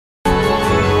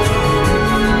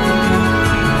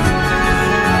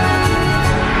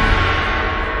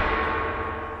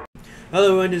Hello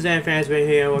everyone, this is Fans right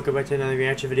here. Welcome back to another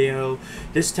reaction video.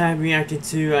 This time reacting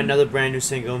to another brand new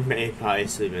single made by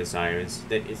Sleeping Sirens.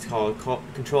 It's called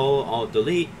Ctrl Alt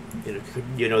Delete.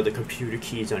 You know the computer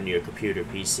keys on your computer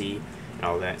PC and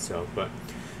all that. So, but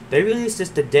they released this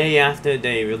the day after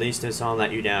they released this song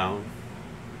 "Let You Down,"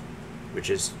 which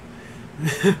is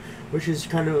which is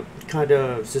kind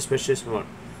of suspicious. Well,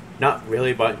 not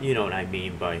really, but you know what I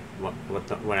mean by what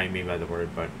I mean by the word,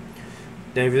 but.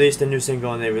 They released a new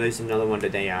single and they released another one the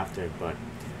day after, but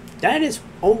that is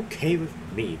okay with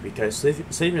me because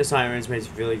Sleeping Sirens makes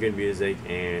really good music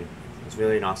and it's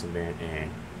really an awesome band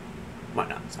and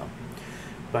whatnot. So,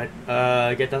 but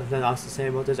I got nothing else to say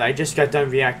about this. I just got done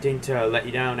reacting to "Let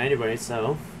You Down" anyway,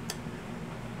 so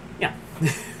yeah.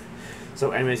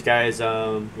 So, anyways, guys,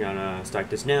 we're gonna start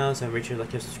this now. So make sure to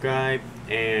like and subscribe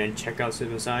and check out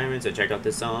Sleeping Sirens and check out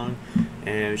this song,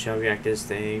 and we shall react to this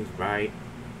thing right.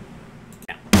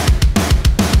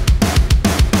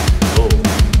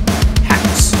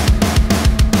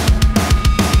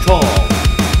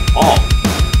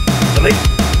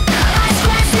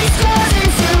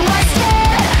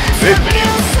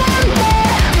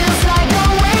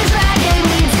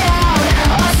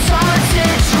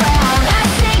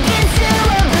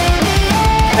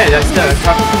 Hey, that's the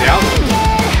cover for the album.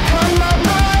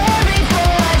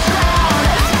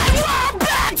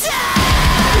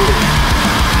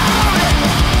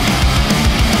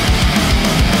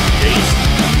 Jeez.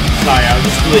 Sorry, I was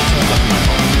just glitching stuff in my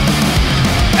phone.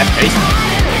 That bass.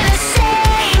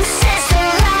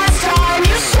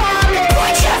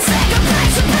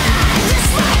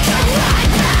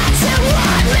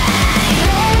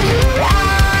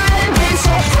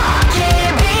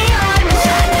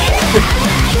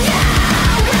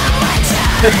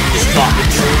 Just talking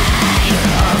through.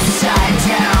 Upside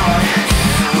down,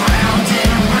 round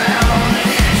and round.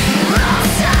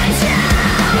 Upside down.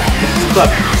 Look.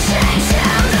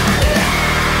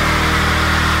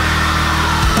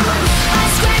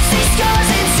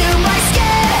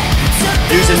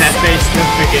 Using that bass to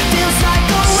freaking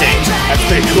sing. That's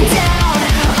pretty cool.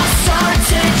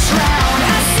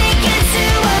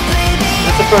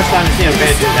 That's the first time I've seen a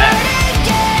band do that.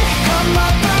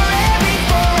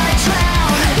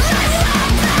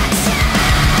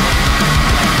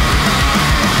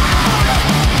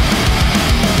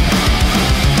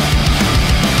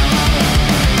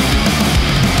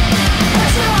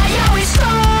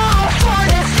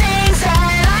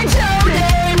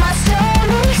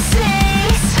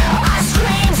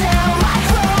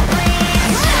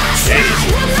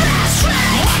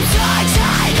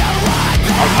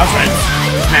 I was right.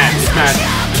 Mad. It's mad.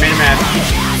 Made him mad.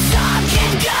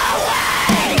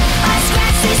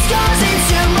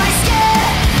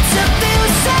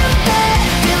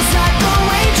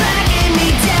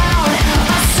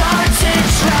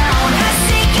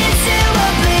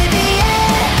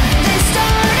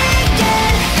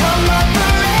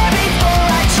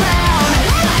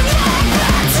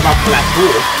 Come up for that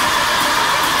pool.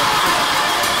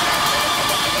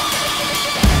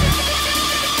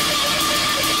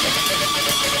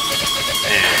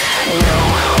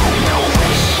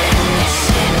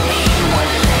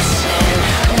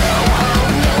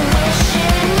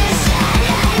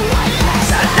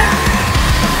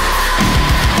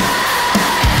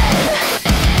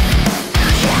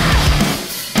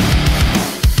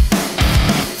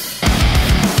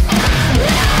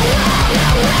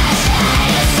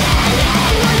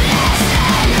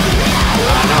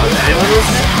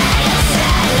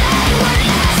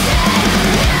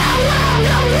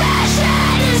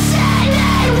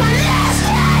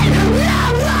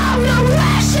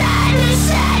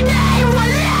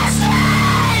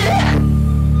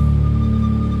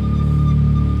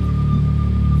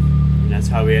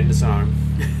 How we end the song.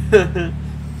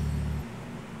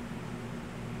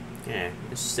 Yeah,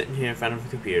 just sitting here in front of a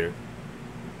computer.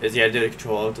 Is the idea to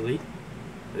Ctrl Alt Delete?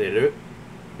 Did they do it?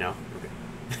 No? Okay.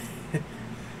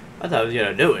 I thought I was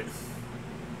gonna do it.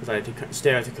 Because I had to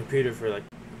stare at the computer for like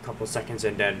a couple seconds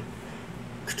and then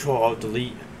Ctrl Alt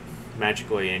Delete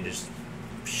magically and just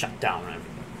shut down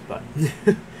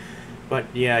everything. But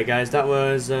yeah, guys, that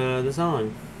was the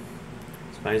song.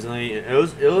 Surprisingly, it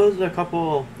was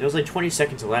like 20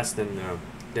 seconds less than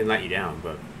 "Let You Down,"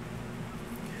 but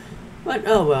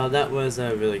oh well, that was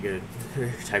a really good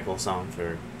type of song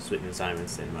for Sleeping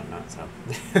Sirens and whatnot. So,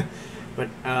 but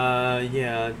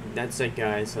yeah, that's it,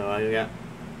 guys. So I got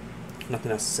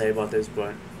nothing else to say about this,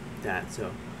 but that. So,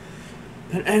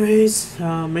 but anyways,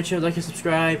 make sure to like and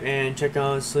subscribe and check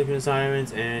out Sleeping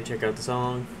Sirens and check out the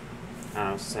song. I don't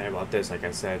know what to say about this. Like I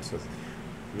said, so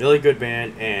really good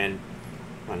band and.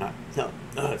 Why not? No,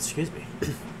 excuse me.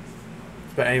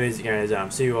 But anyways,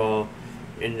 guys, see you all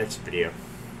in the next video.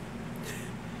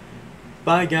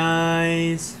 Bye,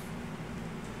 guys.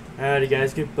 Alrighty,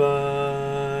 guys. Goodbye.